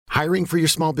Hiring for your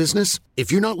small business?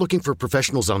 If you're not looking for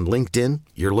professionals on LinkedIn,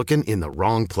 you're looking in the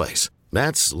wrong place.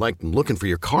 That's like looking for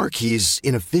your car keys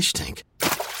in a fish tank.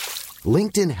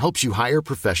 LinkedIn helps you hire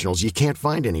professionals you can't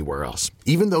find anywhere else,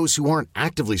 even those who aren't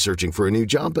actively searching for a new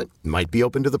job but might be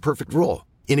open to the perfect role.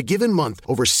 In a given month,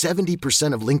 over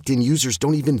 70% of LinkedIn users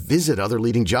don't even visit other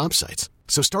leading job sites.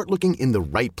 So start looking in the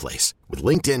right place. With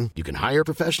LinkedIn, you can hire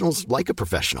professionals like a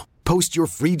professional. Post your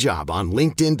free job on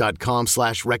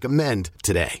linkedin.com/recommend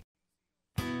today.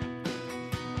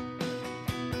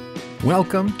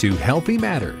 Welcome to Healthy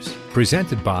Matters,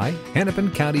 presented by Hennepin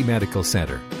County Medical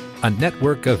Center, a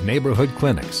network of neighborhood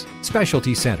clinics,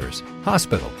 specialty centers,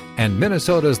 hospital, and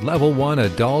Minnesota's Level 1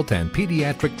 Adult and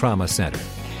Pediatric Trauma Center.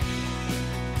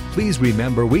 Please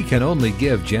remember we can only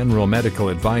give general medical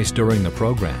advice during the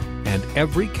program, and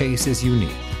every case is unique.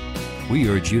 We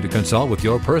urge you to consult with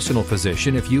your personal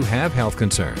physician if you have health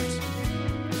concerns.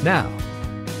 Now,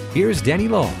 here's Danny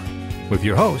Law with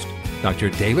your host,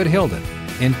 Dr. David Hilden,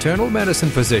 internal medicine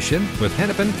physician with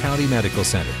Hennepin County Medical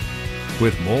Center,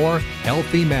 with more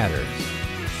Healthy Matters.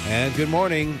 And good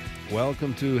morning.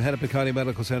 Welcome to Hennepin County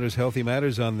Medical Center's Healthy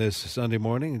Matters on this Sunday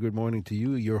morning. Good morning to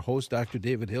you, your host, Dr.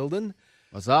 David Hilden.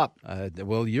 What's up?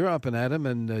 Well, you're up and at 'em,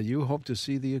 and you hope to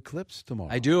see the eclipse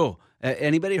tomorrow. I do.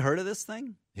 Anybody heard of this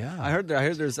thing? Yeah, I heard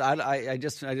there's. I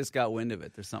just got wind of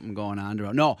it. There's something going on.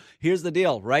 No, here's the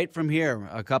deal. Right from here,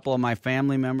 a couple of my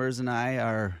family members and I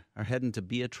are heading to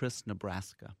Beatrice,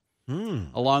 Nebraska,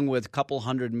 along with a couple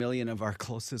 100 million of our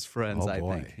closest friends. Oh, I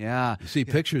boy. think. Yeah. You see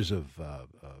pictures of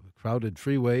crowded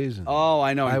freeways. And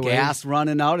I know. And highways. gas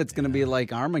running out. It's going to be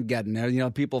like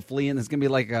Armageddon. People fleeing. It's going to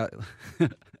be like a.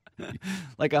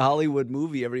 Like a Hollywood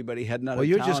movie, everybody heading out of town. Well,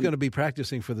 you're just going to be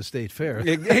practicing for the state fair.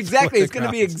 Exactly. It's going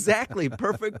to be exactly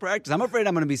perfect practice. I'm afraid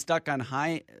I'm going to be stuck on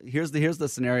high. Here's the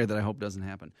scenario that I hope doesn't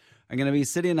happen. I'm going to be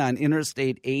sitting on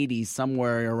Interstate 80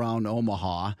 somewhere around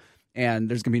Omaha, and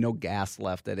there's going to be no gas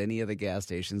left at any of the gas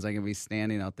stations. I'm going to be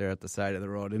standing out there at the side of the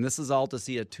road, and this is all to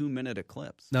see a 2-minute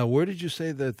eclipse. Now, where did you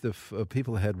say that the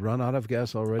people had run out of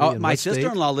gas already? Oh, my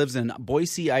sister-in-law lives in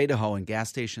Boise, Idaho, and gas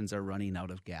stations are running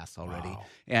out of gas already. Wow.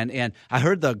 And I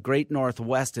heard the Great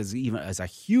Northwest is a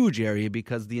huge area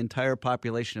because the entire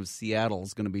population of Seattle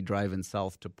is going to be driving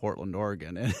south to Portland,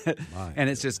 Oregon, and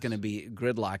it's just going to be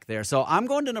gridlock there. So I'm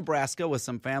going to Nebraska with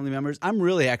some family members. I'm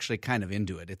really actually kind of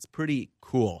into it. It's pretty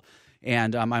cool.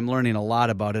 And I'm learning a lot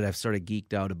about it. I've sort of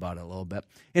geeked out about it a little bit.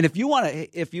 And if you want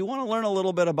to learn a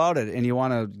little bit about it and you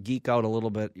want to geek out a little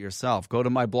bit yourself, go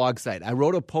to my blog site. I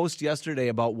wrote a post yesterday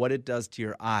about what it does to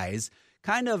your eyes.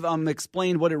 Kind of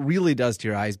explain what it really does to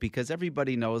your eyes, because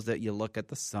everybody knows that you look at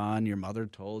the sun. Your mother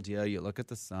told you, you look at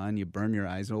the sun, you burn your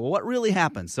eyes. Well, what really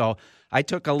happens? So I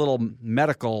took a little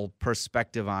medical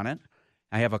perspective on it.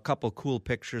 I have a couple cool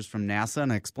pictures from NASA,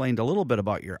 and I explained a little bit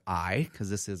about your eye, because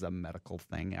this is a medical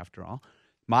thing after all.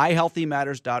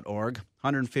 MyHealthyMatters.org.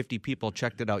 150 people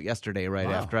checked it out yesterday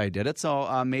after I did it.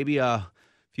 So maybe a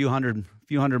few hundred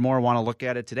more want to look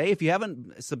at it today. If you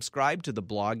haven't subscribed to the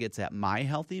blog, it's at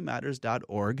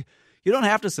MyHealthyMatters.org. You don't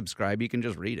have to subscribe. You can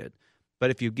just read it.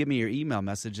 But if you give me your email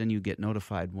message, then you get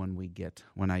notified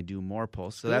when I do more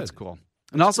posts. So that's cool.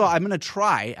 And also, I'm going to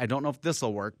try, I don't know if this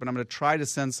will work, but I'm going to try to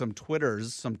send some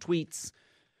tweets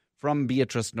from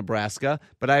Beatrice, Nebraska.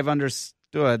 But I've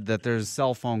understood that there's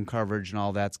cell phone coverage and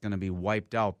all that's going to be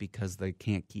wiped out because they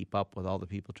can't keep up with all the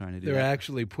people trying to do that. They're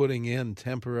actually putting in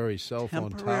temporary cell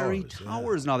phone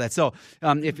towers. And all that. So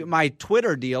if my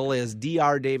Twitter deal is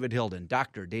Dr. David Hilden,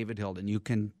 Dr. David Hilden. You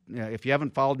can, if you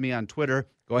haven't followed me on Twitter,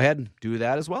 go ahead and do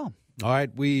that as well. All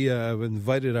right, we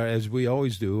invited, as we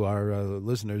always do, our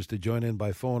listeners to join in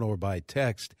by phone or by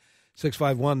text.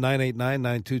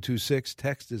 651-989-9226.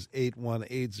 Text is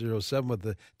 81807 with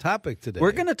the topic today.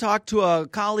 We're going to talk to a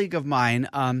colleague of mine,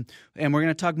 and we're going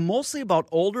to talk mostly about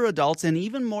older adults, and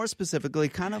even more specifically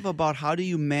kind of about how do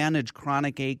you manage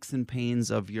chronic aches and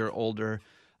pains of your older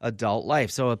adult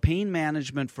life. So a pain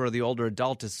management for the older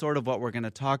adult is sort of what we're going to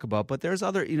talk about, but there's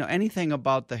other, anything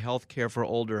about the health care for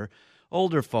older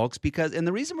folks, and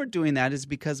the reason we're doing that is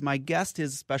because my guest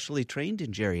is specially trained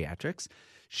in geriatrics.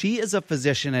 She is a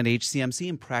physician at HCMC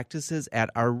and practices at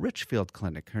our Richfield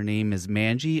clinic. Her name is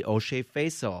Manji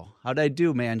Osefeso. How'd I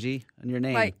do, Manji, on your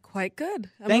name? Quite good.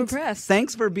 I'm impressed.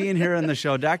 Thanks for being here on the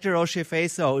show. Dr.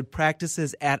 Osefeso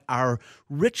practices at our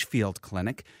Richfield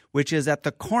clinic, which is at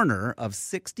the corner of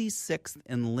 66th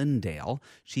and Lindale.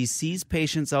 She sees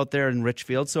patients out there in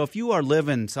Richfield. So if you live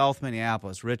in South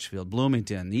Minneapolis, Richfield,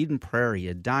 Bloomington, Eden Prairie,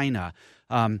 Edina,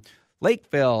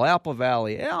 Lakeville, Apple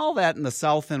Valley, all that in the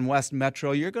South and West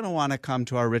Metro, you're going to want to come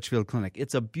to our Richfield Clinic.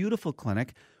 It's a beautiful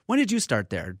clinic. When did you start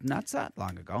there? Not that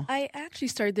long ago. I actually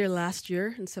started there last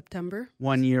year in September.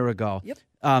 1 year ago. Yep,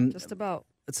 just about.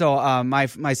 So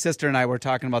my sister and I were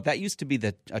talking about that. Used to be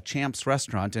a Champs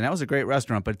restaurant, and that was a great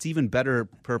restaurant, but it's even better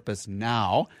purpose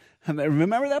now.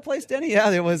 Remember that place, Denny?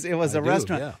 Yeah, it was a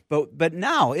restaurant. Yeah. But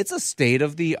now it's a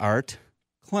state-of-the-art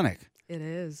clinic. It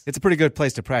is. It's a pretty good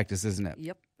place to practice, isn't it?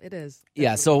 Yep, it is.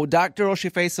 Yeah, so Dr.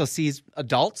 O'Shea-Faso sees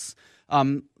adults,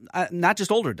 not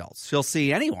just older adults. She'll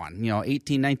see anyone,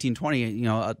 18, 19, 20,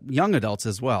 young adults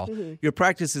as well. Mm-hmm. Your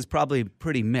practice is probably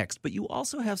pretty mixed, but you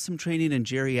also have some training in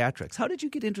geriatrics. How did you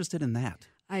get interested in that?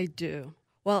 I do.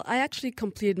 Well, I actually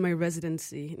completed my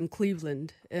residency in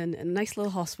Cleveland in a nice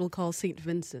little hospital called St.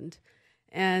 Vincent.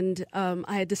 And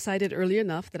I had decided early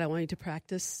enough that I wanted to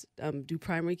practice, do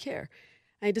primary care.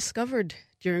 I discovered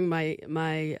during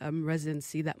my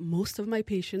residency that most of my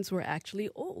patients were actually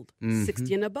old,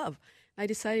 60 and above. I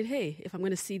decided, hey, if I'm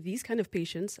going to see these kind of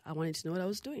patients, I wanted to know what I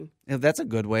was doing. Yeah, that's a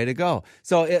good way to go.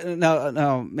 So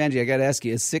now, Manji, I got to ask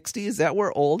you, is 60, is that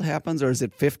where old happens, or is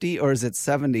it 50, or is it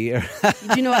 70? Do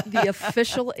you know what? The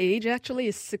official age actually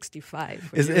is 65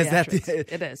 for geriatrics.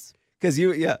 It is.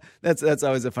 Because that's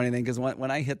always a funny thing, because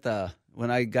when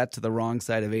I got to the wrong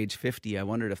side of age 50, I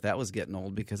wondered if that was getting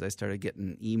old, because I started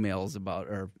getting emails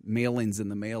or mailings in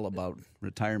the mail about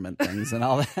retirement things and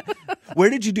all that. Where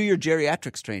did you do your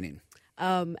geriatrics training?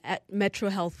 At Metro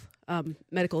Health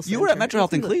Medical Center. You were at Metro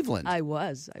Health in Cleveland. I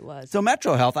was. So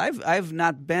Metro Health, I've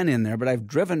not been in there, but I've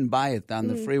driven by it on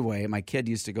the freeway. My kid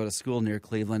used to go to school near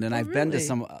Cleveland, and I've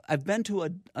been to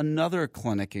another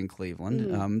clinic in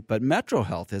Cleveland. But Metro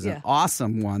Health is an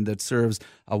awesome one that serves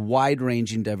a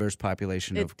wide-ranging, diverse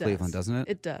population of Cleveland, doesn't it?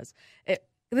 It does.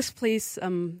 This place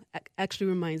actually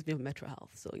reminds me of Metro Health.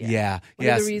 So one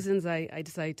of the reasons I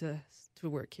decided to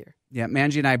work here. Yeah,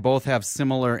 Manji and I both have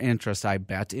similar interests, I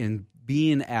bet, in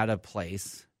being at a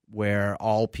place where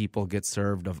all people get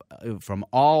served from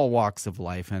all walks of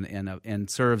life and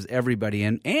serves everybody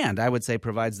and I would say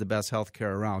provides the best health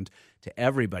care around to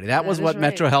everybody. That was what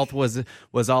Metro Health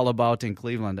was all about in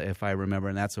Cleveland, if I remember,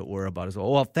 and that's what we're about as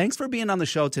well. Well, thanks for being on the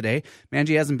show today.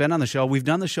 Manji hasn't been on the show. We've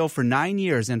done the show for 9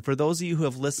 years, and for those of you who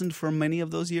have listened for many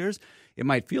of those years, it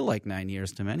might feel like 9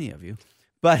 years to many of you.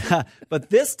 But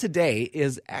this today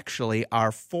is actually our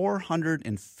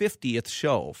 450th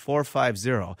show,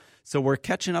 450. So we're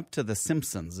catching up to The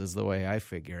Simpsons is the way I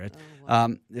figure it. Oh,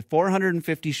 wow.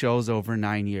 450 shows over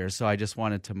 9 years. So I just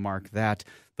wanted to mark that.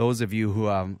 Those of you who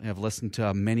have listened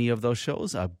to many of those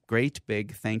shows, a great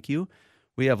big thank you.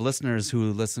 We have listeners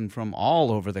who listen from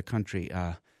all over the country,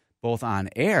 both on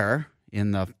air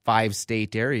in the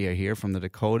 5-state area here, from the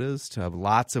Dakotas to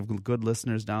lots of good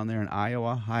listeners down there in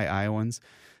Iowa. Hi, Iowans.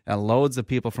 Loads of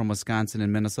people from Wisconsin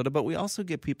and Minnesota, but we also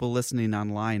get people listening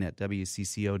online at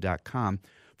WCCO.com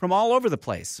from all over the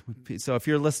place. So if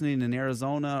you're listening in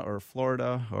Arizona or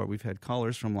Florida, or we've had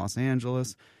callers from Los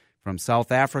Angeles, from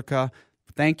South Africa,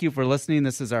 thank you for listening.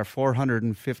 This is our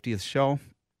 450th show,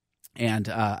 and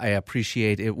I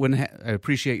appreciate it. I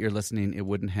appreciate your listening. It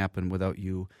wouldn't happen without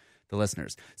you, the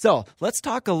listeners. So let's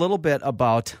talk a little bit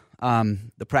about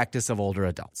the practice of older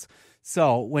adults.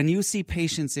 So when you see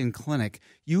patients in clinic,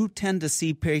 you tend to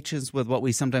see patients with what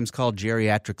we sometimes call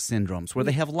geriatric syndromes, where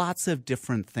they have lots of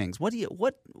different things. What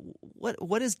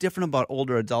is different about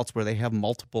older adults where they have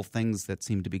multiple things that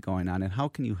seem to be going on, and how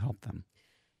can you help them?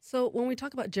 So when we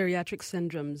talk about geriatric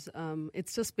syndromes,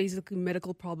 it's just basically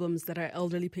medical problems that our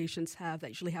elderly patients have that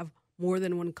usually have more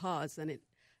than one cause, and it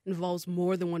involves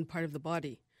more than one part of the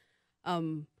body.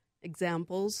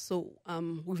 Examples, so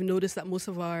we've noticed that most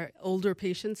of our older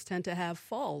patients tend to have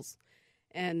falls,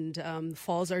 and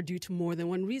falls are due to more than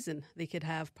one reason. They could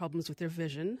have problems with their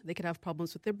vision, they could have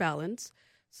problems with their balance.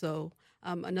 So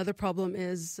another problem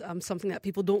is something that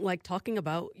people don't like talking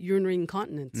about, urinary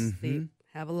incontinence. Mm-hmm. They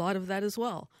have a lot of that as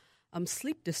well.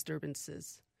 Sleep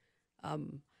disturbances.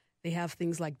 They have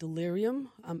things like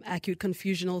delirium, acute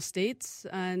confusional states,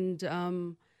 and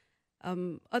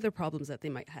other problems that they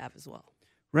might have as well.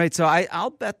 Right. So I'll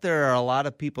bet there are a lot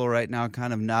of people right now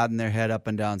kind of nodding their head up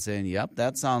and down saying, yep,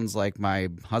 that sounds like my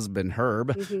husband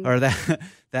Herb, mm-hmm. or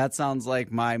that sounds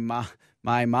like my mom,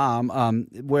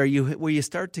 where you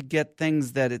start to get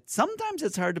things that sometimes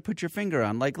it's hard to put your finger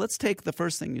on. Like, let's take the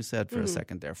first thing you said for a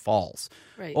second there, falls.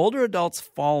 Right. Older adults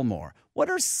fall more. What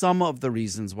are some of the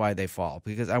reasons why they fall?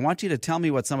 Because I want you to tell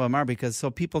me what some of them are, because so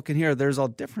people can hear there's a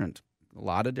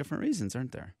lot of different reasons,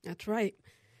 aren't there? That's right.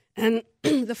 And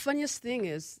the funniest thing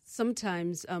is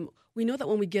sometimes we know that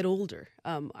when we get older,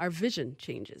 our vision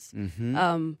changes.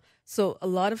 Mm-hmm. So a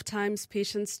lot of times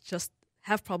patients just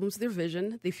have problems with their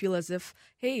vision. They feel as if,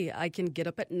 hey, I can get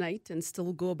up at night and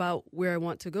still go about where I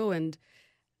want to go, and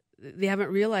they haven't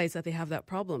realized that they have that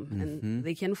problem, and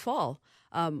they can fall.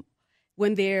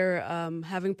 When they're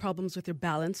having problems with their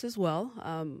balance as well,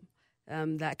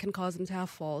 that can cause them to have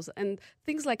falls. And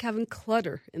things like having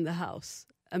clutter in the house.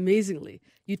 Amazingly,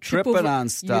 you trip Tripping over, on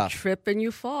stuff. You trip and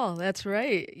you fall. That's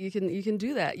right. You can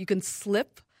do that. You can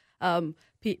slip.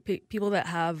 People that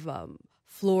have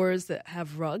floors that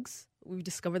have rugs, we've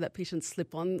discovered that patients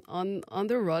slip on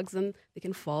their rugs and they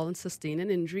can fall and sustain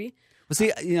an injury. Well,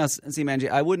 see, Manji,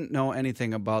 I wouldn't know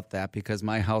anything about that because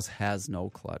my house has no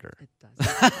clutter. It does.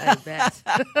 I bet.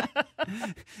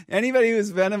 Anybody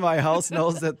who's been in my house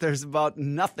knows that there's about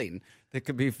nothing that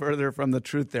could be further from the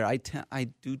truth there. I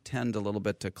do tend a little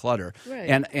bit to clutter.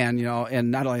 Right.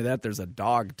 And not only that, there's a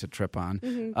dog to trip on,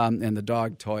 and the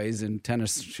dog toys and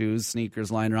tennis shoes,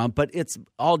 sneakers lying around. But it's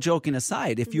all joking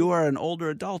aside. If you are an older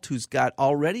adult who's got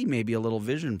already maybe a little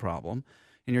vision problem,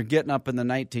 and you're getting up in the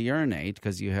night to urinate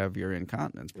because you have your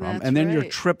incontinence problem, That's and then you're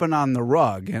right. tripping on the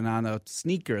rug and on a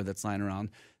sneaker that's lying around,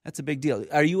 that's a big deal.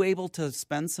 Are you able to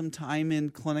spend some time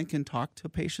in clinic and talk to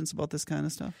patients about this kind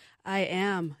of stuff? I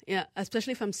am, yeah.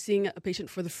 Especially if I'm seeing a patient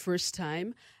for the first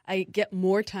time, I get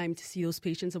more time to see those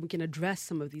patients, and we can address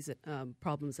some of these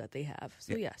problems that they have.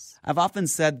 So yes, I've often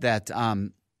said that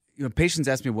patients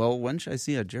ask me, well, when should I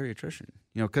see a geriatrician?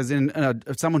 Because in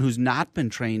someone who's not been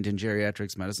trained in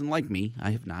geriatrics medicine, like me,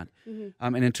 I have not,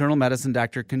 an internal medicine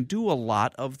doctor can do a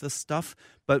lot of the stuff,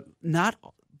 but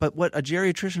what a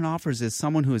geriatrician offers is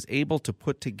someone who is able to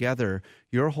put together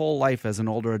your whole life as an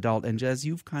older adult, and as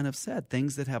you've kind of said,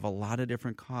 things that have a lot of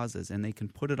different causes, and they can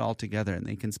put it all together, and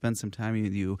they can spend some time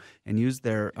with you and use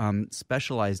their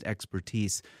specialized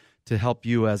expertise to help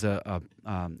you as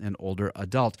an older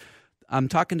adult. I'm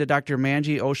talking to Dr.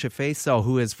 Manji Oshifeso,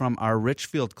 who is from our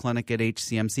Richfield clinic at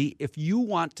HCMC. If you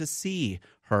want to see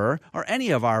her or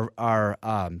any of our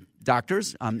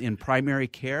doctors in primary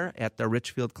care at the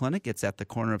Richfield clinic, it's at the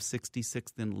corner of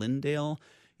 66th and Lyndale,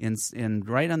 in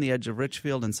right on the edge of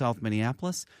Richfield in South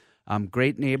Minneapolis.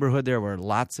 Great neighborhood there where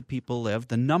lots of people live.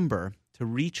 The number to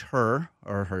reach her,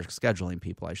 or her scheduling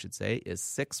people, I should say, is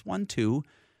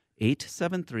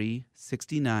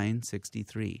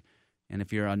 612-873-6963. And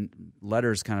if you're a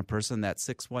letters kind of person, that's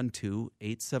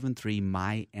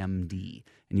 612-873-MyMD.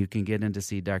 And you can get in to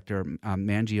see Dr.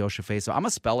 Manji Oshifeso. I'm going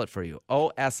to spell it for you.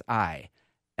 Osifeso.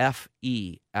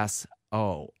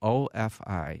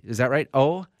 Ofi. Is that right?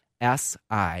 Osifeso.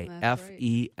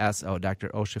 Dr.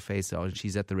 Oshifeso. And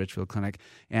she's at the Richfield Clinic.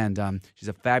 And she's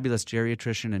a fabulous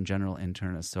geriatrician and general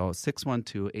internist. So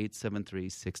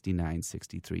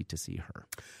 612-873-6963 to see her.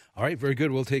 All right, very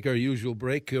good. We'll take our usual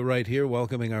break right here,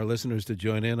 welcoming our listeners to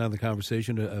join in on the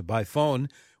conversation by phone,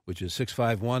 which is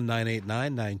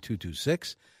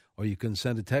 651-989-9226, or you can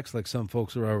send a text like some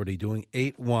folks are already doing,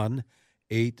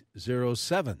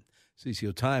 81807.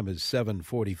 CCO time is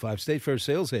 7:45. State Fair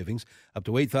sales savings up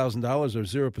to $8,000 or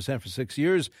 0% for 6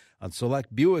 years on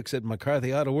select Buicks at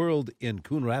McCarthy Auto World in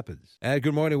Coon Rapids. And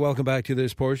good morning. Welcome back to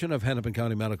this portion of Hennepin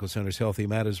County Medical Center's Healthy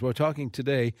Matters. We're talking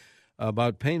today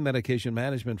about pain medication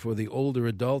management for the older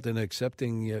adult and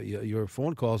accepting your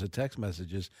phone calls and text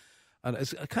messages. And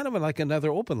it's kind of like another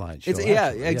open line show.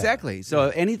 Exactly. Yeah. So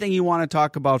anything you want to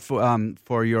talk about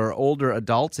for your older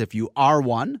adults, if you are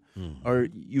one, or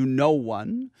you know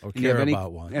one, or care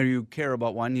about one, or you care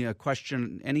about one,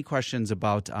 any questions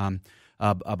about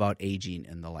aging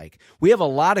and the like. We have a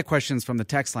lot of questions from the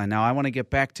text line. Now I want to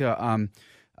get back to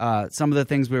some of the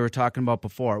things we were talking about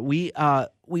before. We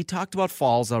talked about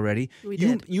falls already. We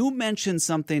did. You mentioned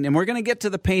something, and we're going to get to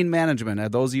the pain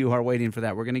management. Those of you who are waiting for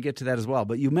that, we're going to get to that as well.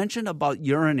 But you mentioned about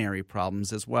urinary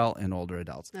problems as well in older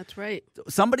adults. That's right.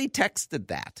 Somebody texted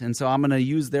that, and so I'm going to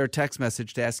use their text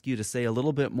message to ask you to say a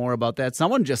little bit more about that.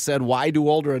 Someone just said, why do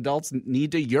older adults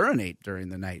need to urinate during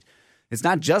the night? It's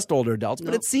not just older adults,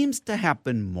 but it seems to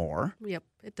happen more. Yep,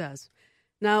 it does.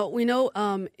 Now, we know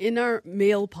in our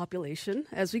male population,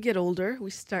 as we get older,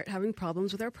 we start having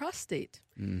problems with our prostate.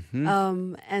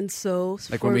 Mm-hmm. And so...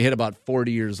 when we hit about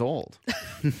 40 years old.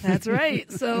 That's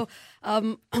right. So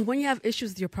when you have issues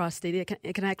with your prostate,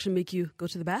 it can actually make you go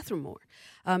to the bathroom more.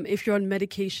 If you're on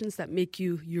medications that make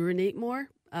you urinate more,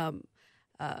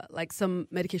 like some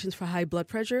medications for high blood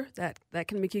pressure, that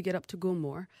can make you get up to go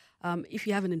more. If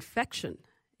you have an infection,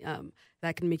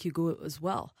 that can make you go as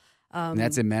well. And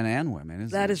that's in men and women,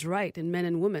 isn't it? That is right, in men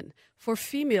and women. For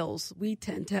females, we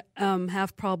tend to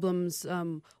have problems,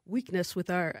 weakness with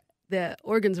the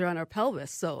organs around our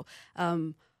pelvis. So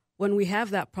when we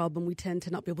have that problem, we tend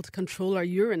to not be able to control our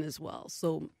urine as well.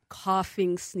 So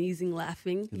coughing, sneezing,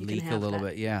 laughing, you leak can have a little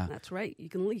that. bit, yeah. That's right. You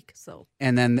can leak. So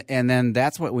And then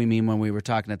that's what we mean when we were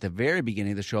talking at the very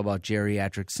beginning of the show about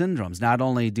geriatric syndromes. Not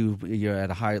only do you're at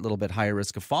a little bit higher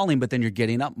risk of falling, but then you're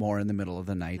getting up more in the middle of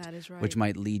the night, That is right. which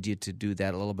might lead you to do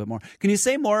that a little bit more. Can you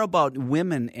say more about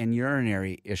women and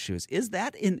urinary issues? Is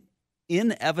that an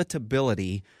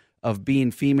inevitability of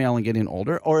being female and getting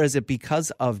older, or is it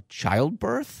because of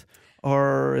childbirth,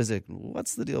 or is it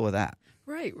what's the deal with that?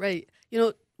 Right.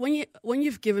 When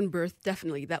you've given birth,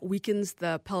 definitely that weakens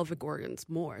the pelvic organs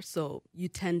more. So you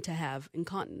tend to have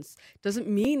incontinence. Doesn't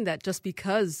mean that just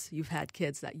because you've had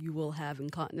kids that you will have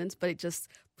incontinence, but it just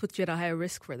puts you at a higher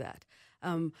risk for that.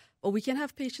 But we can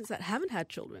have patients that haven't had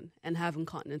children and have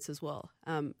incontinence as well.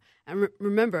 And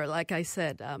remember, like I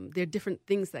said, there are different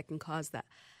things that can cause that.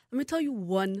 Let me tell you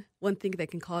one thing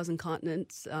that can cause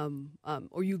incontinence,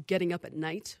 or you getting up at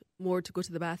night more to go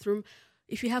to the bathroom.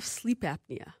 If you have sleep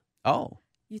apnea. Oh.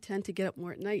 You tend to get up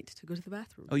more at night to go to the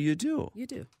bathroom. Oh, you do? You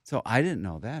do. So I didn't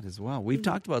know that as well. We've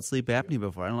talked about sleep apnea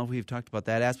before. I don't know if we've talked about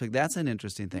that aspect. That's an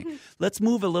interesting thing. Let's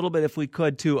move a little bit, if we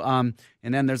could, to and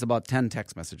then there's about 10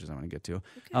 text messages I want to get to.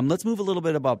 Okay. Let's move a little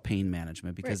bit about pain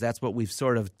management, because that's what we've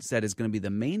sort of said is going to be the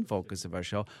main focus of our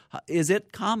show. Is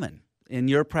it common in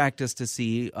your practice to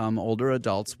see older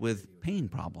adults with pain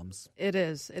problems? It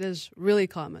is. It is really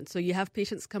common. So you have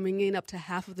patients coming in. Up to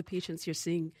half of the patients you're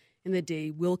seeing in the day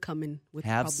will come in with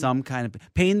some kind of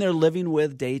pain they're living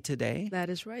with day to day? That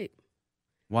is right.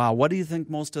 Wow. What do you think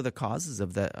most of the causes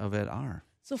of it are?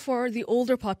 So for the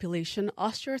older population,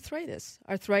 osteoarthritis.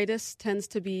 Arthritis tends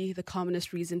to be the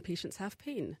commonest reason patients have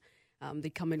pain.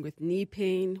 They come in with knee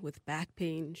pain, with back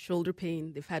pain, shoulder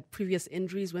pain. They've had previous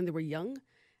injuries when they were young,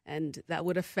 and that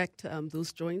would affect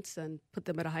those joints and put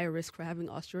them at a higher risk for having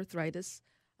osteoarthritis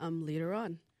later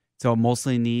on. So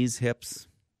mostly knees, hips?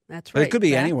 That's right. But it could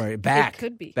be anywhere. Back. It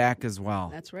could be. Back as well.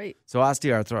 That's right. So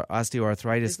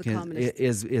osteoarthritis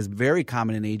is very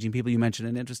common in aging people. You mentioned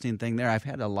an interesting thing there. I've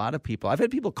had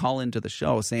people call into the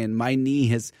show saying my knee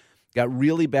has got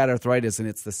really bad arthritis, and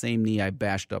it's the same knee I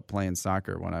bashed up playing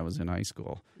soccer when I was in high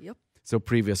school. Yep. So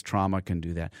previous trauma can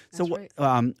do that. That's so right.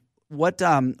 What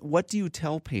do you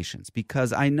tell patients?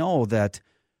 Because I know that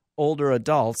older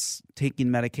adults taking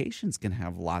medications can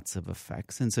have lots of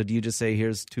effects. And so do you just say,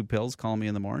 here's 2 pills, call me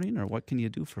in the morning? Or what can you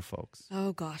do for folks?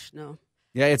 Oh, gosh, no.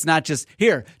 Yeah, it's not just,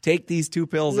 here, take these 2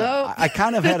 pills. No. I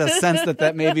kind of had a sense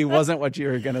that maybe wasn't what you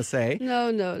were going to say.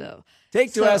 No.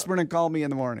 Take 2 aspirin and call me in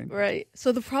the morning. Right.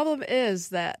 So the problem is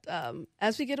that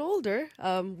as we get older,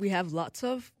 we have lots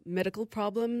of medical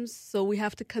problems. So we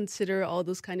have to consider all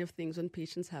those kind of things when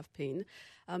patients have pain.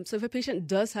 So if a patient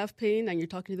does have pain and you're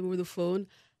talking to them over the phone,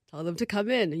 tell them to come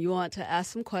in. You want to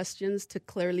ask some questions to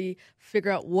clearly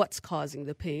figure out what's causing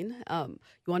the pain. You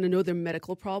want to know their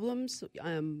medical problems. You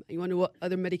want to know what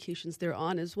other medications they're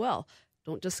on as well.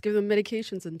 Don't just give them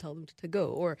medications and tell them to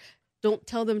go. Or don't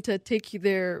tell them to take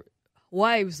their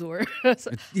wives or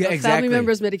family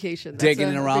members' medication.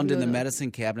 Digging around in the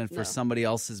medicine cabinet for somebody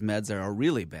else's meds are a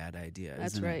really bad idea.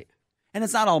 That's right. And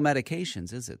it's not all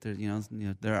medications, is it?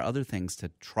 There are other things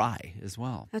to try as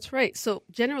well. That's right. So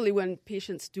generally when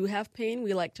patients do have pain,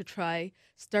 we like to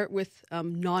start with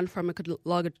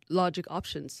non-pharmacologic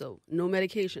options, so no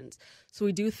medications. So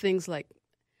we do things like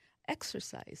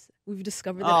exercise. We've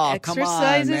discovered that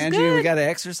exercise is Angie, good. We got to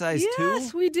exercise too?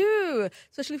 Yes, we do.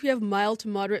 Especially if you have mild to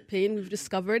moderate pain, we've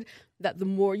discovered that the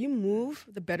more you move,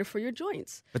 the better for your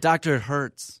joints. But doctor, it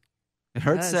hurts. It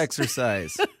hurts to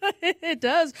exercise. It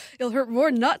does. It'll hurt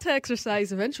more not to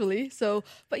exercise eventually. So,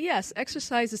 but yes,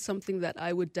 exercise is something that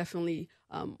I would definitely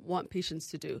want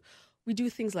patients to do. We do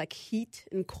things like heat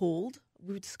and cold.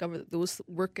 We've discovered that those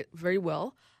work very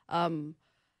well. Like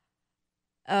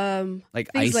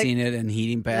icing it and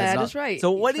heating pads. That is right.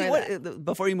 So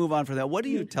before you move on from that, what do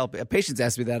you tell patients?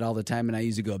 Ask me that all the time, and I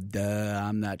usually go, "Duh,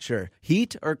 I'm not sure."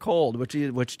 Heat or cold?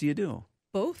 Which do you do?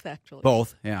 Both, actually.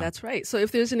 Both, yeah. That's right. So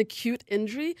if there's an acute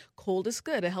injury, cold is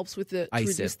good. It helps with the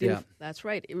That's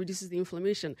right. It reduces the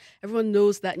inflammation. Everyone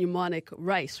knows that mnemonic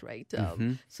RICE, right?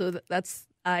 So that's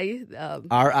RICE.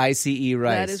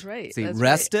 That is right. See, that's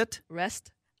rest right. it.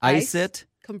 Rest. Ice it.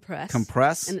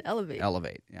 Compress. And elevate.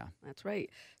 Elevate, yeah. That's right.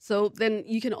 So then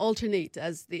you can alternate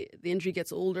as the injury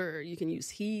gets older. You can use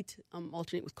heat,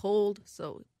 alternate with cold.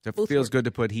 So it feels good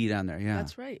to put heat on there, yeah.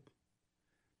 That's right.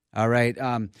 All right.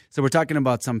 So we're talking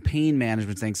about some pain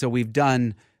management things. So we've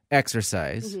done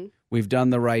exercise. Mm-hmm. We've done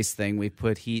the RICE thing. We've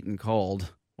put heat and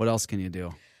cold. What else can you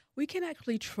do? We can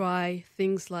actually try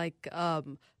things like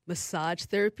massage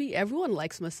therapy. Everyone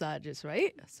likes massages,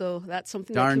 right? So that's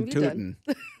something that can be done.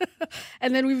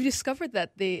 And then we've discovered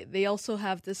that they also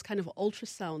have this kind of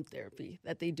ultrasound therapy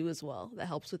that they do as well that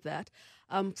helps with that.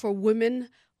 For women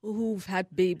who've had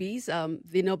babies,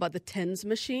 they know about the TENS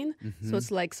machine. Mm-hmm. So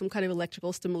it's like some kind of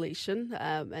electrical stimulation,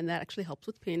 and that actually helps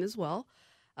with pain as well.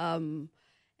 And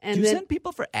do you send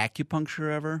people for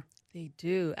acupuncture ever? They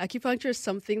do. Acupuncture is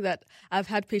something that I've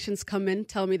had patients come in,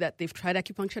 tell me that they've tried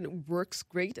acupuncture and it works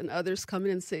great, and others come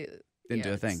in and say, didn't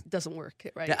do a thing. It doesn't work,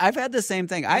 right? Yeah, I've had the same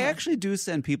thing. I actually do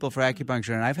send people for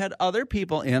acupuncture, and I've had other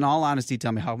people, in all honesty,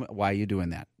 tell me, why are you doing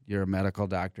that? You're a medical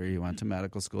doctor. You went to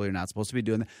medical school. You're not supposed to be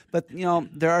doing that. But,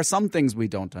 there are some things we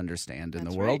don't understand in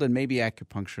the world, and maybe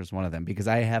acupuncture is one of them, because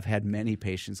I have had many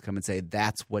patients come and say,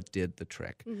 that's what did the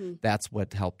trick. Mm-hmm. That's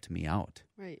what helped me out.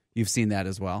 Right. You've seen that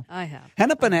as well? I have.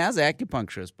 Hennepin has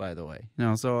acupuncturists, by the way.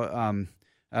 So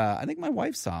I think my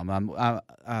wife saw them.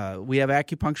 We have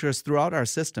acupuncturists throughout our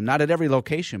system, not at every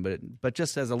location, but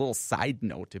just as a little side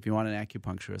note, if you want an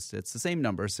acupuncturist, it's the same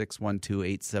number,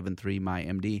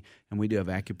 612-873-MYMD, and we do have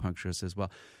acupuncturists as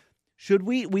well. Should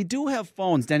we do have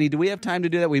phones, Denny? Do we have time to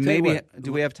do that?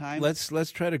 Do we have time?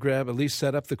 Let's try to grab, at least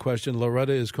set up the question.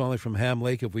 Loretta is calling from Ham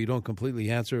Lake. If we don't completely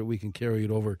answer it, we can carry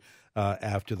it over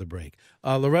after the break.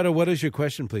 Loretta, what is your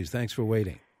question, please? Thanks for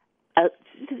waiting.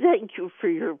 Thank you for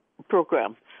your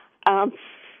program. I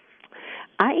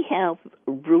have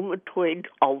rheumatoid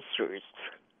ulcers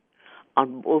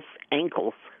on both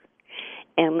ankles,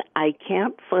 and I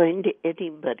can't find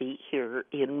anybody here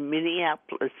in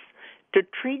Minneapolis to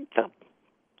treat them.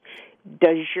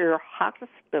 Does your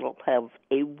hospital have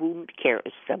a wound care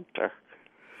center?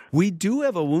 We do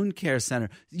have a wound care center.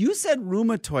 You said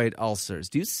rheumatoid ulcers.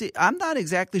 Do you see? I'm not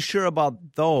exactly sure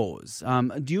about those.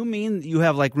 Do you mean you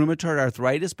have like rheumatoid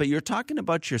arthritis? But you're talking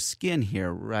about your skin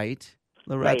here, right,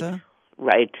 Loretta?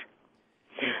 Right.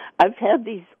 I've had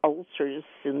these ulcers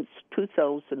since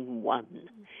 2001,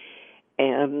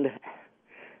 and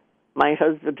my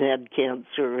husband had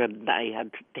cancer, and I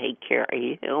had to take care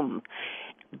of him.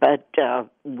 But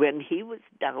when he was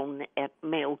down at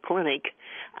Mayo Clinic,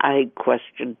 I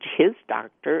questioned his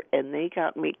doctor, and they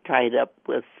got me tied up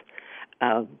with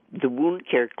the wound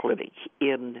care clinic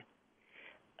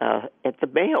at the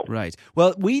Mayo. Right.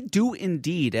 Well, we do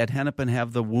indeed at Hennepin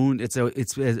have the wound. It's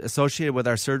associated with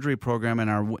our surgery program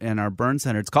and our burn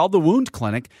center. It's called the Wound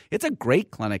Clinic. It's a great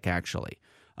clinic, actually.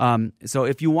 So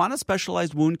if you want a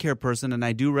specialized wound care person, and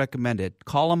I do recommend it,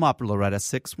 call them up, Loretta,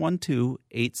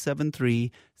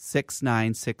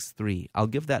 612-873-6963. I'll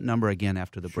give that number again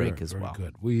after the break as well.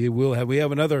 Good. We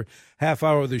have another half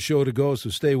hour of the show to go, so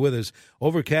stay with us.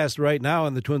 Overcast right now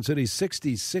in the Twin Cities,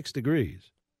 66 degrees.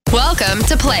 Welcome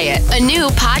to Play It, a new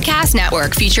podcast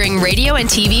network featuring radio and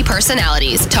TV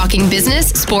personalities talking business,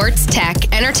 sports,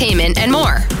 tech, entertainment, and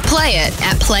more. Play it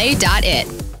at play.it.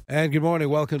 And good morning.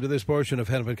 Welcome to this portion of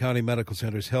Hennepin County Medical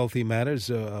Center's Healthy Matters.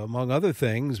 Among other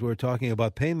things, we're talking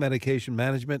about pain medication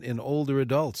management in older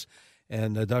adults.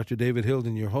 And Dr. David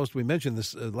Hilden, your host, we mentioned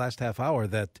this last half hour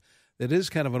that it is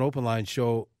kind of an open line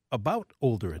show about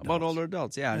older adults. About older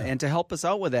adults, yeah. And to help us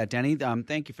out with that, Denny,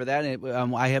 thank you for that.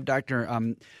 I have Dr.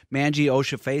 Manji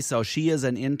Oshifeso. She is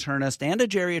an internist and a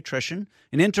geriatrician.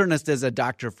 An internist is a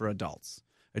doctor for adults.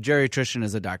 A geriatrician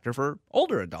is a doctor for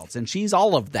older adults, and she's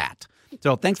all of that.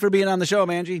 So thanks for being on the show,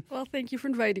 Manji. Well, thank you for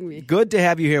inviting me. Good to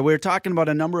have you here. We're talking about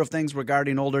a number of things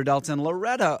regarding older adults, and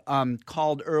Loretta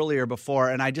called earlier before,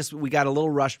 and we got a little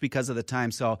rushed because of the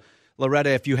time. So, Loretta,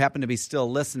 if you happen to be still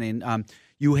listening,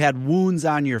 you had wounds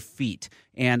on your feet,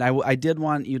 and I did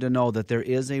want you to know that there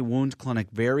is a wound clinic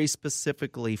very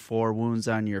specifically for wounds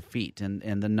on your feet,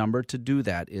 and the number to do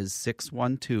that is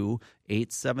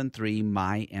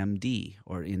 612-873-MYMD,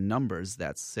 or in numbers,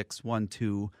 that's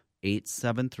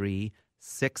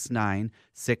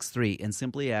 612-873-6963, and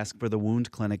simply ask for the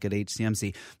wound clinic at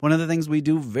HCMC. One of the things we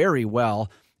do very well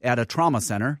at a trauma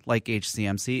center like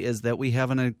HCMC is that we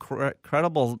have an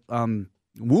incredible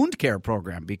wound care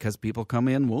program, because people come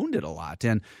in wounded a lot,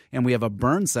 and we have a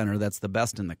burn center that's the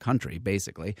best in the country,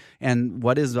 basically. And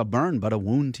what is a burn but a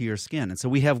wound to your skin? And so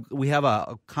we have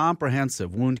a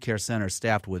comprehensive wound care center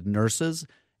staffed with nurses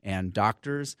and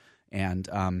doctors, and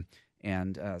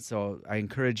so I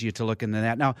encourage you to look into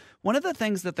that. Now, one of the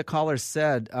things that the caller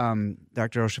said,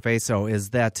 Dr. Oshifeso, is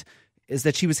that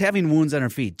she was having wounds on her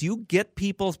feet. Do you get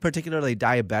people, particularly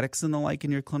diabetics and the like,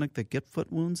 in your clinic that get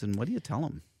foot wounds, and what do you tell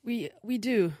them? We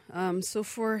do. So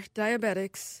for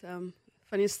diabetics,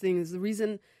 funniest thing is the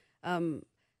reason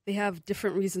they have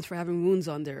different reasons for having wounds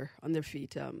on their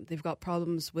feet. They've got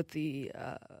problems with the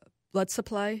blood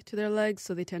supply to their legs,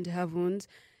 so they tend to have wounds.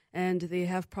 and they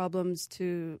have problems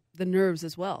to the nerves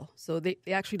as well. So they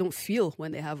actually don't feel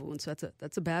when they have a wound. So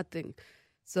that's a bad thing.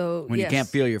 So when you can't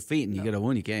feel your feet and you get a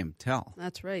wound, you can't even tell.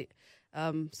 That's right.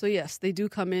 So yes, they do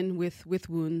come in with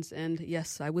wounds, and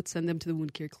yes, I would send them to the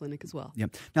wound care clinic as well.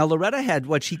 Yep. Now, Loretta had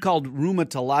what she called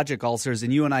rheumatologic ulcers,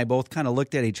 and you and I both kind of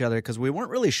looked at each other because we weren't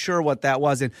really sure what that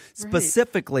was. And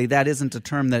specifically, that isn't a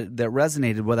term that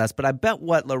resonated with us. But I bet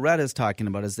what Loretta's talking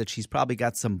about is that she's probably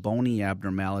got some bony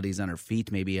abnormalities on her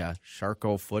feet, maybe a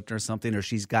Charcot foot or something, or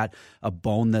she's got a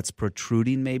bone that's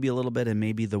protruding maybe a little bit, and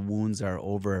maybe the wounds are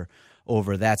over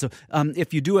that. So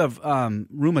if you do have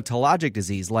rheumatologic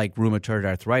disease like rheumatoid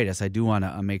arthritis, I do want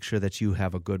to make sure that you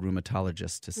have a good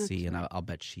rheumatologist to see, and I'll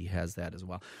bet she has that as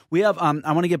well. We have I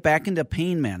want to get back into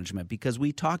pain management because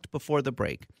we talked before the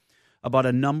break about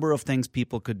a number of things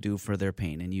people could do for their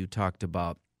pain, and you talked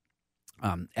about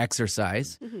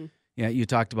exercise. Mm-hmm. Yeah, you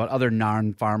talked about other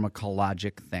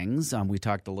non-pharmacologic things. We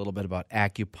talked a little bit about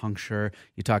acupuncture.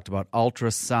 You talked about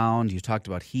ultrasound. You talked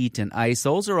about heat and ice.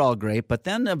 Those are all great, but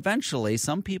then eventually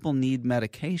some people need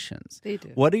medications. They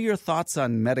do. What are your thoughts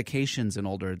on medications in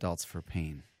older adults for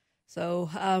pain? So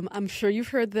I'm sure you've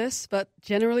heard this, but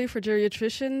generally for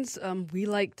geriatricians, we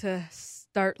like to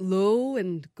start low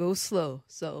and go slow.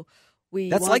 So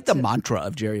that's like the mantra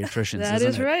of geriatricians, that isn't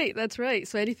is it? Right. That's right.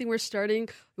 So anything we're starting,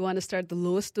 we want to start the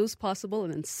lowest dose possible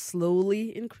and then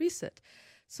slowly increase it.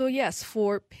 So yes,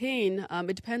 for pain,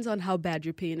 it depends on how bad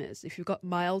your pain is. If you've got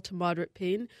mild to moderate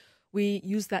pain, we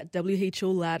use that WHO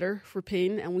ladder for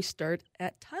pain, and we start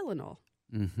at Tylenol.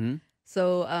 Mm-hmm.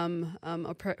 So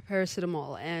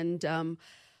paracetamol and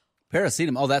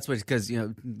paracetamol. Oh, that's what, because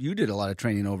you did a lot of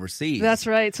training overseas. That's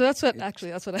right. So that's what I.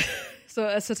 So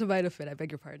acetaminophen, I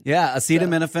beg your pardon. Yeah,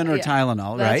 acetaminophen or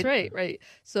Tylenol, right? That's right.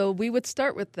 So we would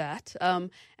start with that.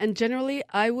 And generally,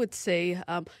 I would say,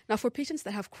 now for patients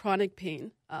that have chronic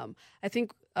pain, I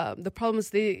think the problems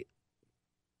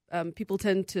people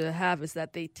tend to have is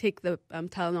that they take the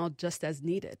Tylenol just as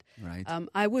needed. Right.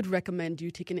 I would recommend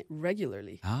you taking it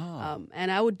regularly. Oh.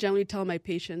 And I would generally tell my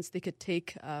patients they could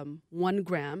take 1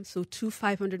 gram, so 2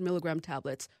 500 milligram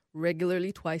tablets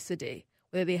regularly twice a day,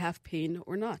 whether they have pain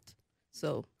or not.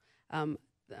 So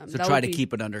try to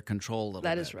keep it under control a little bit.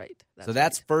 That is right.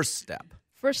 That's first step.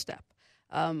 First step.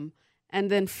 And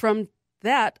then from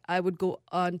that, I would go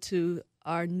on to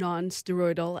our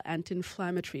non-steroidal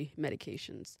anti-inflammatory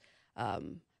medications.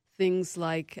 Things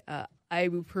like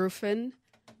ibuprofen,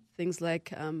 things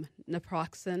like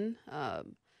naproxen,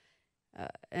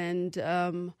 and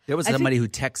there was somebody who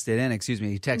texted in. Excuse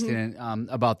me, he texted in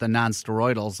about the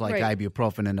non-steroidals like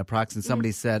ibuprofen and naproxen.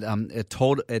 Somebody said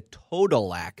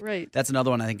Etodolac. Right. That's another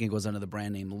one. I think it goes under the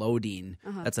brand name Lodine.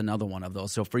 That's another one of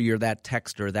those. So for that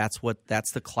texter,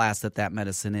 that's the class that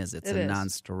medicine is. It's a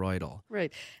non-steroidal.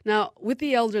 Right. Now with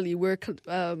the elderly, we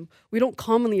don't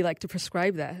commonly like to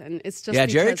prescribe that, and it's just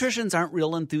geriatricians aren't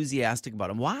real enthusiastic about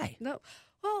them. Why? No.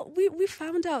 Well, we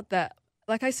found out that,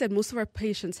 like I said, most of our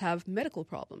patients have medical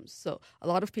problems. So a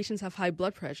lot of patients have high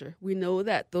blood pressure. We know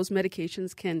that those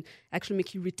medications can actually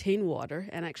make you retain water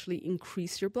and actually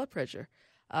increase your blood pressure.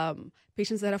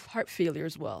 Patients that have heart failure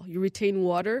as well. You retain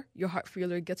water, your heart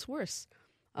failure gets worse.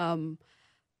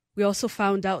 We also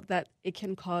found out that it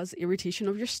can cause irritation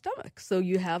of your stomach. So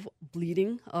you have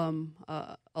bleeding,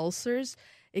 ulcers.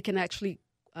 It can actually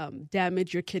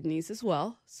damage your kidneys as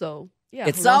well. So yeah,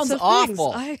 it sounds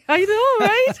awful. I know,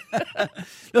 right?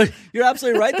 Look, you're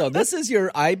absolutely right, though. This is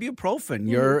your ibuprofen,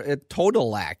 your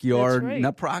Etodolac, your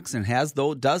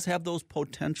naproxen does have those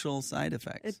potential side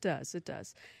effects. It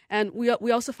does. And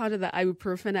we also found out that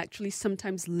ibuprofen actually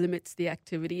sometimes limits the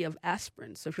activity of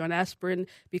aspirin. So if you're on aspirin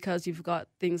because you've got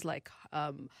things like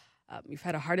you've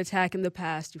had a heart attack in the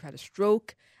past, you've had a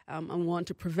stroke, and want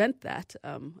to prevent that,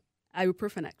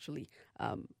 ibuprofen actually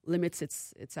limits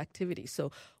its activity.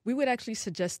 So we would actually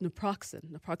suggest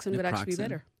naproxen. Naproxen would actually be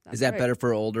better. Is that better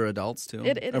for older adults too?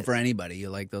 It or is. For anybody? You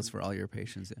like those for all your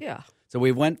patients? Yeah. So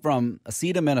we went from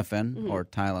acetaminophen or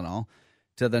Tylenol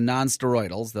to the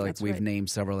non-steroidals. We've named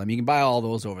several of them. You can buy all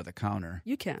those over the counter.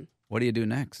 You can. What do you do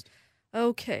next?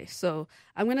 Okay, so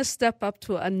I'm going to step up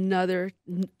to another.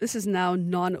 This is now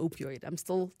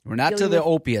non-opioid. We're not to the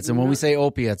opiates, and when we say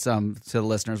opiates, to the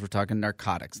listeners, we're talking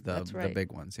narcotics, the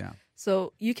big ones. Yeah.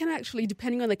 So you can actually,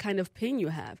 depending on the kind of pain you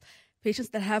have,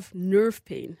 patients that have nerve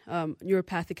pain,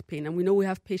 neuropathic pain, and we know we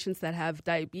have patients that have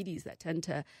diabetes that tend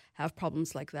to have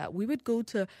problems like that. We would go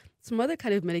to some other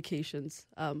kind of medications,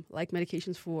 like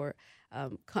medications for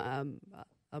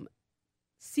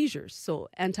seizures. So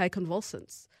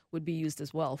anticonvulsants would be used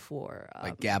as well for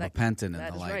like gabapentin and the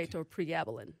like. That's right, or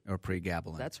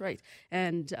pregabalin. That's right,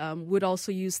 and would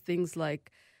also use things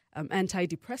like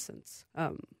antidepressants.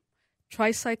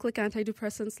 tricyclic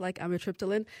antidepressants like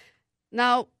amitriptyline.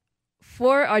 Now,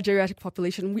 for our geriatric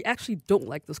population, we actually don't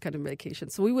like those kind of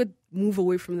medications. So we would move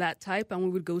away from that type and we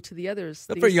would go to the others.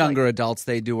 But for younger adults,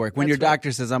 they do work. When your doctor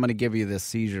right. says, I'm going to give you this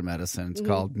seizure medicine, it's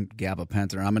called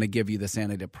gabapentin, or I'm going to give you this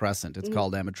antidepressant, it's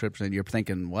called amitriptyline, you're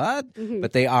thinking, what?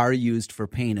 But they are used for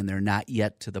pain, and they're not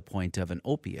yet to the point of an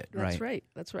opiate, right?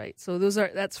 That's right. So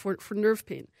that's for nerve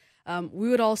pain. We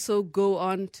would also go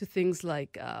on to things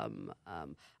like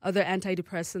other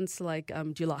antidepressants like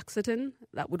duloxetine.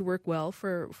 That would work well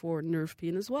for nerve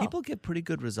pain as well. People get pretty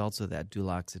good results with that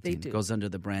duloxetine. They do. It goes under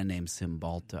the brand name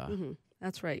Cymbalta.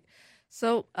 That's right.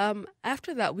 So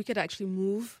after that, we could actually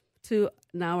move to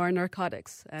now our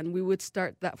narcotics, and we would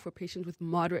start that for patients with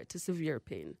moderate to severe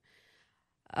pain.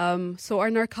 So our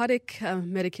narcotic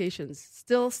medications,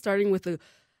 still starting with the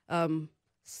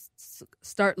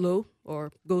start low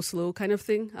or go slow kind of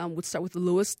thing, would start with the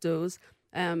lowest dose.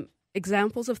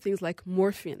 Examples of things like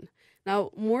morphine. Now,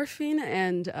 morphine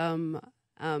and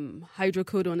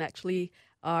hydrocodone actually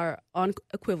are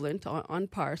equivalent, on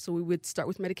par. So we would start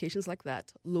with medications like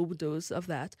that, low dose of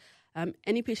that.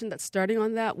 Any patient that's starting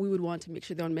on that, we would want to make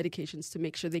sure they're on medications to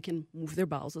make sure they can move their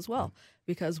bowels as well.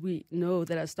 Because we know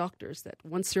that as doctors, that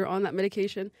once you're on that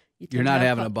medication, you're not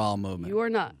having a bowel movement. You are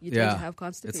not. You tend to have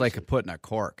constipation. It's like putting a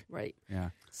cork. Right.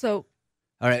 Yeah. So...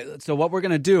 All right. So what we're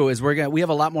going to do is we have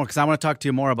a lot more, because I want to talk to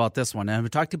you more about this one, and I'm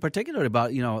going to talk to you particularly about,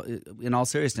 in all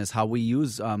seriousness, how we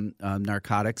use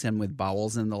narcotics and with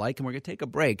bowels and the like. And we're going to take a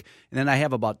break, and then I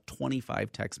have about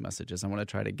 25 text messages. I want to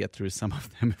try to get through some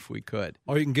of them if we could.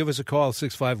 Or you can give us a call,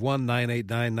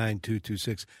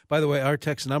 651-989-9226. By the way, our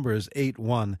text number is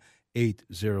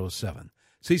 81807.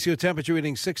 CCO temperature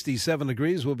reading 67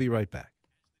 degrees. We'll be right back.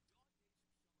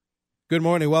 Good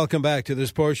morning. Welcome back to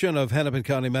this portion of Hennepin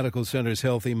County Medical Center's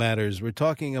Healthy Matters. We're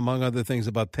talking, among other things,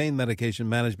 about pain medication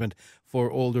management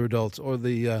for older adults, or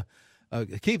the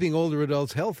keeping older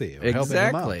adults healthy. Or helping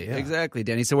them out. Exactly,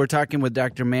 Danny. So we're talking with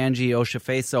Dr. Manji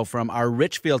Oshifeso from our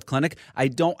Richfield Clinic. I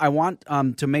want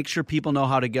to make sure people know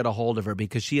how to get a hold of her,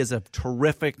 because she is a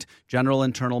terrific general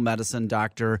internal medicine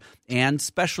doctor and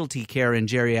specialty care in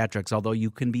geriatrics, although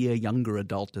you can be a younger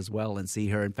adult as well and see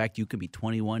her. In fact, you can be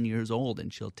 21 years old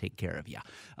and she'll take care of you.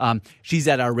 She's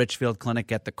at our Richfield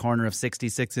Clinic at the corner of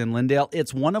 66 in Lyndale.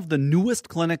 It's one of the newest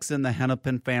clinics in the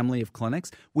Hennepin family of clinics.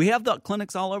 We have the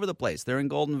clinics all over the place. They're in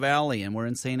Golden Valley, and we're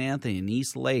in St. Anthony and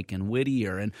East Lake and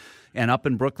Whittier and up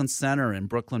in Brooklyn Center and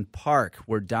Brooklyn Park.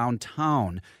 We're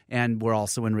downtown, and we're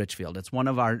also in Richfield. It's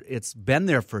been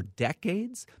there for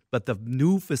decades, but the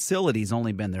new facility's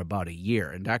only been there about a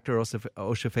year. And Dr.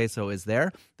 Oshifeso is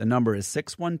there. The number is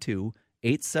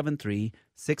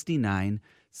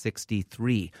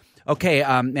 612-873-6963. Okay,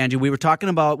 Angie, we were talking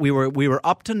about we were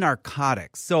up to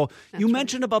narcotics. So you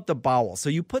mentioned about the bowel. So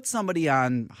you put somebody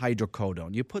on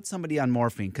hydrocodone, you put somebody on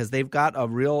morphine because they've got a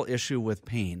real issue with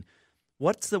pain.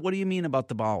 What do you mean about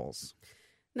the bowels?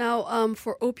 Now,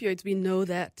 for opioids, we know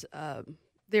that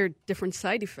there are different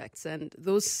side effects, and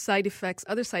those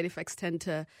other side effects tend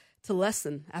to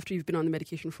lessen after you've been on the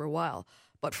medication for a while.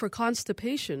 But for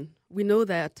constipation, we know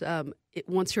that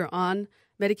once you're on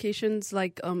medications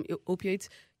like opioids,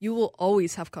 you will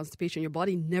always have constipation. Your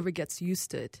body never gets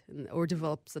used to it or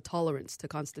develops a tolerance to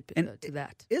to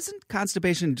that. Isn't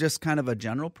constipation just kind of a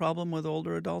general problem with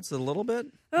older adults a little bit?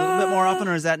 A little bit more often,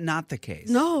 or is that not the case?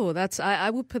 No,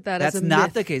 I would put that as a myth. That's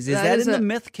not the case. Is that in the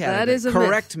myth category? That is a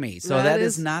Correct myth. me. So that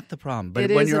is not the problem. But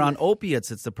when you're on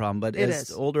opiates, it's the problem. But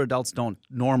older adults don't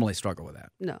normally struggle with that.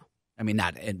 No. I mean,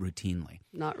 not routinely.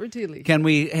 Not routinely. Can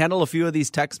we handle a few of these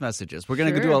text messages? We're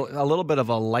going to do a little bit of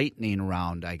a lightning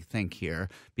round, I think, here,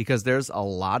 because there's a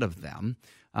lot of them.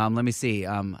 Let me see.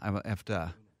 I'm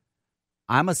a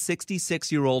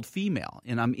 66-year-old female,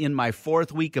 and I'm in my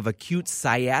 4th week of acute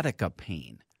sciatica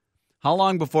pain. How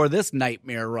long before this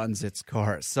nightmare runs its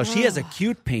course? So she has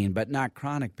acute pain, but not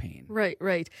chronic pain.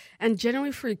 Right. And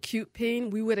generally for acute pain,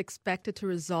 we would expect it to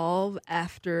resolve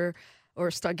after or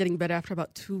start getting better after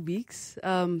about 2 weeks.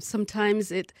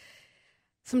 Sometimes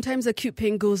acute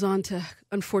pain goes on to,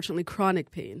 unfortunately,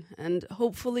 chronic pain. And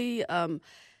hopefully, I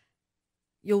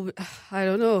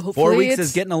don't know. Hopefully 4 weeks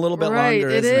is getting a little bit longer,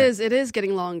 isn't it? It is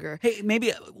getting longer. Hey,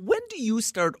 maybe when do you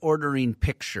start ordering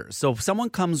pictures? So if someone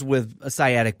comes with a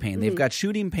sciatic pain, they've got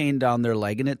shooting pain down their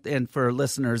leg, and for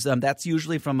listeners, that's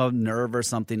usually from a nerve or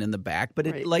something in the back.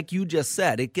 But like you just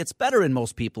said, it gets better in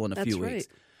most people in a few weeks.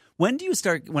 When do you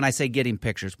start, when I say getting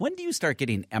pictures, when do you start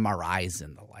getting MRIs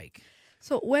and the like?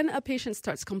 So when a patient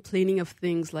starts complaining of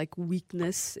things like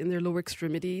weakness in their lower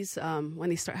extremities, when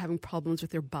they start having problems with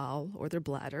their bowel or their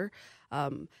bladder,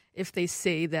 if they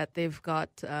say that they've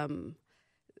got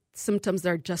symptoms that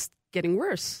are just getting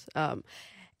worse.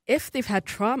 If they've had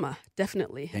trauma,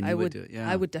 definitely, I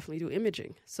would definitely do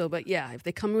imaging. So, but yeah, if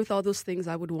they come with all those things,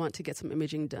 I would want to get some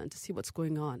imaging done to see what's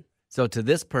going on. So to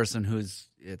this person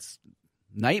it's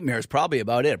nightmares probably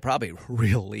about it. It probably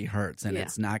really hurts, and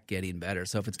it's not getting better.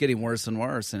 So if it's getting worse and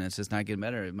worse and it's just not getting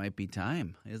better, it might be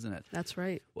time, isn't it? That's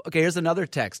right. Okay, here's another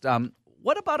text.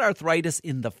 What about arthritis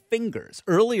in the fingers?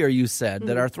 Earlier you said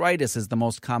that arthritis is the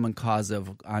most common cause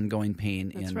of ongoing pain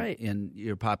in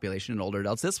your population in older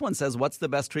adults. This one says, what's the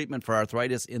best treatment for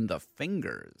arthritis in the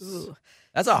fingers? Ooh.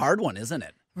 That's a hard one, isn't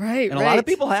it? Right, and a lot of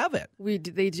people have it.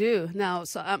 They do. Now,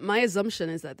 so my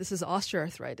assumption is that this is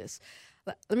osteoarthritis.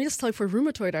 But let me just tell you, for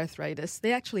rheumatoid arthritis,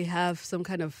 they actually have some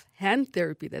kind of hand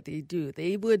therapy that they do.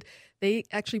 They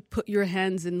actually put your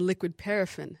hands in liquid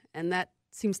paraffin, and that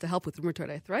seems to help with rheumatoid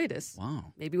arthritis.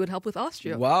 Wow. Maybe it would help with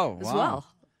osteo as well.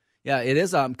 Yeah, it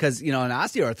is because, an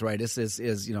osteoarthritis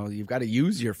is you've got to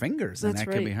use your fingers, and That's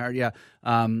that can be hard. Yeah.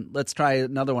 Let's try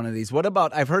another one of these. What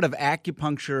about, I've heard of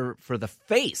acupuncture for the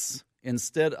face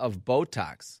instead of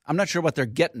Botox. I'm not sure what they're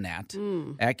getting at.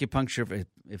 Acupuncture,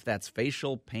 if that's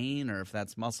facial pain or if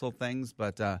that's muscle things,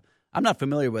 but I'm not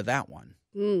familiar with that one.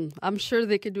 I'm sure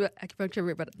they could do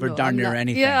acupuncture, but for darn near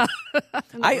anything. Yeah.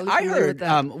 I heard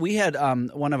we had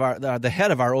one of the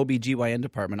head of our OBGYN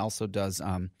department also does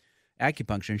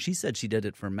acupuncture, and she said she did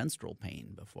it for menstrual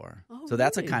pain before. Oh, so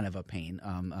that's a kind of a pain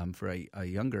for a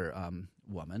younger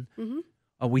woman. Mm-hmm.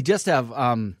 We just have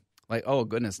oh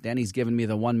goodness, Danny's given me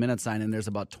the 1 minute sign, and there's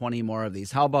about 20 more of these.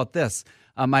 How about this?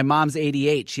 My mom's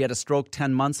 88. She had a stroke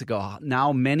 10 months ago.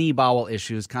 Now many bowel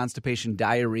issues, constipation,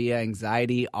 diarrhea,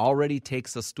 anxiety, already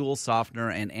takes a stool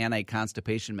softener and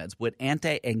anti-constipation meds. Would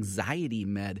anti-anxiety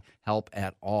med help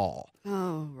at all?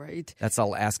 Oh, right. That's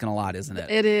asking a lot, isn't it?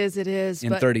 It is.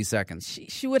 In 30 seconds.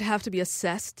 She would have to be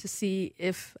assessed to see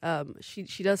if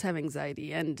she does have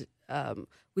anxiety, and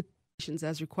with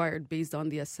as required based on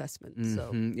the assessment.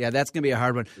 So yeah, that's going to be a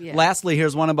hard one. Yeah. Lastly,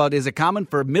 here's one about, is it common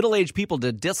for middle-aged people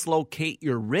to dislocate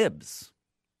your ribs?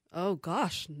 Oh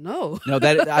gosh, no. No,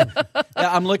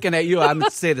 I'm looking at you. I'm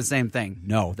going to say the same thing.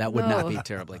 No, that would not be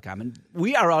terribly common.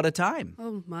 We are out of time.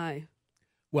 Oh my.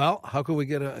 Well, how can we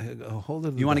get a hold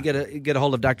of you? Want to get a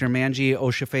hold of Dr. Manji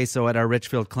Oshifeso at our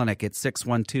Richfield Clinic at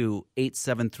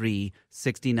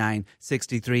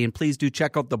 612-873-6963. And please do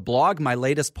check out the blog. My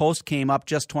latest post came up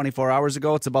just 24 hours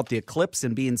ago. It's about the eclipse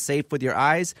and being safe with your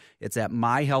eyes. It's at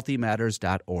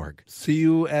myhealthymatters.org. See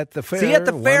you at the fair. See you at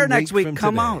the fair next week.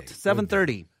 Come out,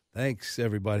 7:30. Thanks,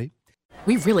 everybody.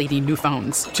 We really need new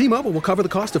phones. T-Mobile will cover the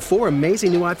cost of 4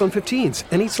 amazing new iPhone 15s,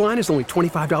 and each line is only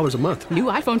 $25 a month. New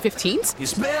iPhone 15s?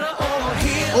 It's better over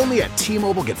here. Only at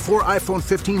T-Mobile, get 4 iPhone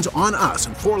 15s on us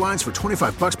and 4 lines for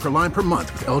 $25 per line per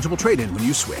month with eligible trade-in when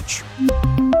you switch.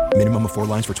 Minimum of 4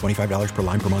 lines for $25 per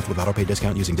line per month with autopay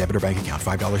discount using debit or bank account.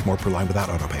 $5 more per line without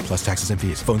autopay, plus taxes and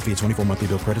fees. Phone fee at 24 monthly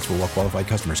bill credits for well-qualified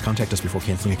customers. Contact us before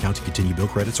canceling account to continue bill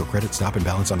credits or credit stop and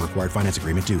balance on required finance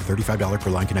agreement due. $35 per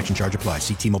line connection charge applies.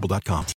 See T-Mobile.com.